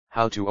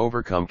How to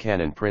overcome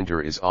Canon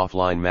printer is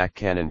offline Mac.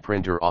 Canon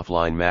printer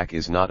offline Mac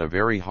is not a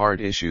very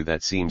hard issue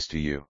that seems to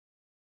you.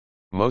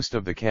 Most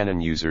of the Canon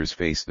users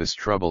face this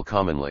trouble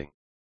commonly.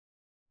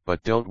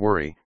 But don't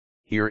worry,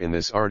 here in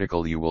this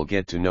article you will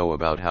get to know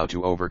about how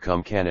to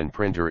overcome Canon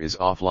printer is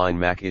offline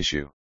Mac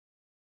issue.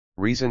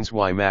 Reasons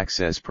why Mac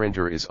says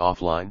printer is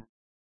offline?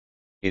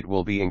 It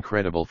will be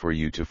incredible for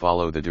you to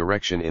follow the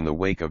direction in the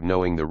wake of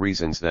knowing the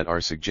reasons that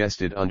are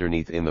suggested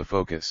underneath in the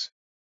focus.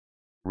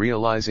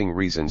 Realizing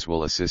reasons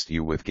will assist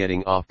you with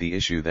getting off the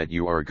issue that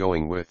you are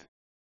going with.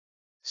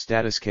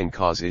 Status can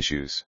cause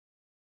issues.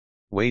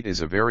 Weight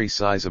is a very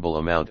sizable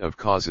amount of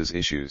causes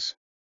issues.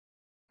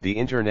 The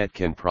internet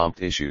can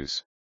prompt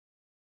issues.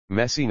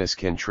 Messiness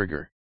can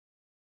trigger.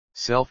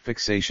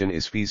 Self-fixation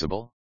is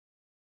feasible?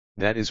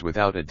 That is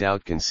without a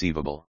doubt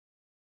conceivable.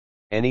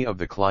 Any of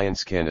the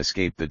clients can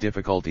escape the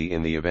difficulty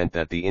in the event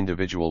that the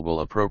individual will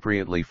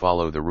appropriately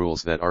follow the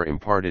rules that are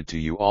imparted to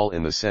you all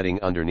in the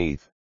setting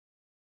underneath.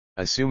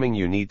 Assuming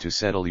you need to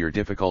settle your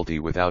difficulty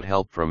without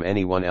help from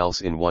anyone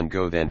else in one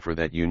go, then for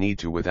that you need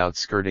to, without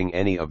skirting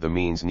any of the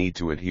means, need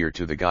to adhere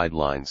to the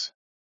guidelines.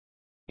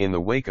 In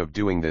the wake of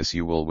doing this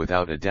you will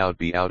without a doubt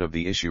be out of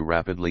the issue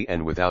rapidly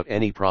and without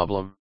any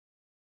problem.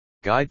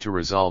 Guide to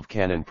resolve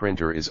Canon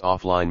printer is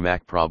offline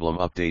Mac problem.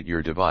 Update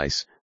your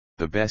device.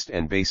 The best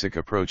and basic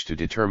approach to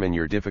determine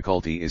your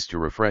difficulty is to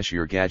refresh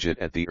your gadget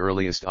at the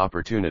earliest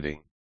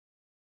opportunity.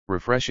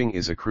 Refreshing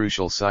is a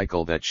crucial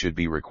cycle that should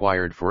be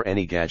required for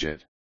any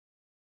gadget.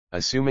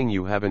 Assuming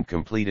you haven't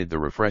completed the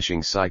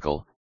refreshing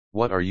cycle,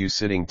 what are you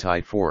sitting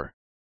tight for?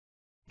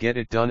 Get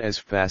it done as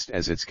fast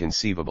as it's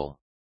conceivable.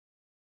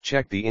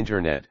 Check the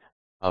internet.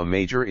 A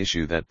major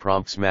issue that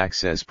prompts Mac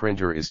says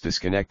printer is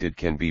disconnected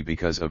can be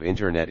because of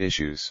internet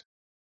issues.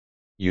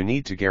 You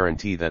need to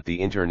guarantee that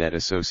the internet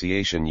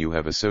association you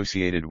have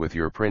associated with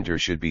your printer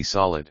should be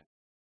solid.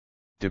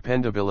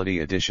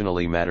 Dependability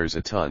additionally matters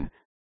a ton.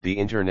 The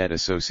internet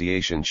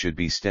association should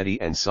be steady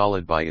and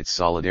solid by its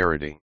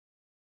solidarity.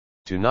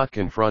 To not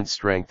confront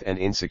strength and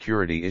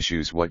insecurity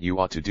issues, what you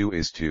ought to do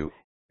is to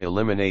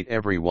eliminate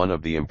every one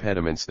of the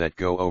impediments that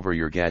go over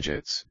your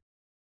gadgets.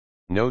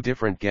 No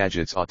different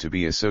gadgets ought to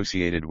be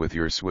associated with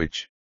your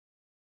switch.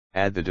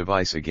 Add the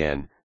device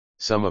again.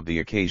 Some of the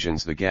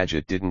occasions the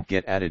gadget didn't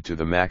get added to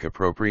the Mac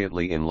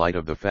appropriately in light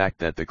of the fact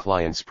that the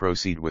clients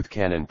proceed with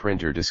Canon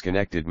printer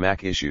disconnected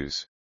Mac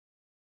issues.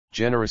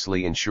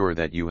 Generously ensure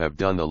that you have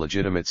done the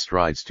legitimate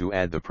strides to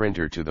add the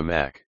printer to the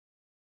Mac.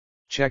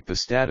 Check the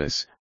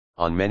status.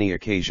 On many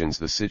occasions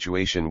the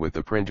situation with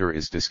the printer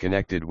is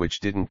disconnected,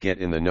 which didn't get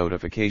in the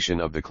notification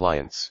of the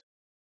clients.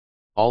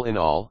 All in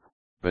all,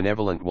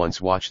 benevolent ones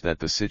watch that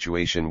the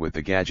situation with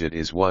the gadget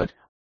is what,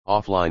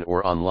 offline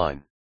or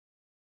online.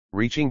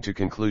 Reaching to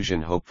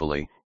conclusion,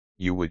 hopefully,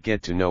 you would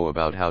get to know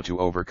about how to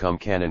overcome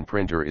Canon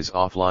printer is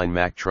offline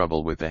Mac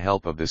trouble with the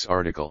help of this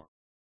article.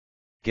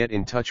 Get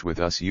in touch with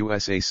us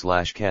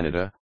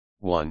USA/Canada,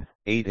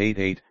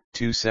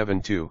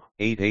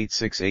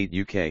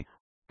 1-888-272-8868 UK,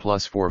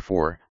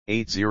 +44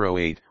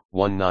 808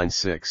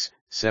 196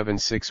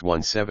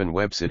 7617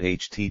 website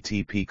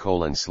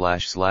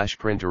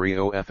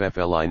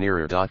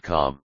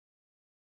http://printeriofflineer.com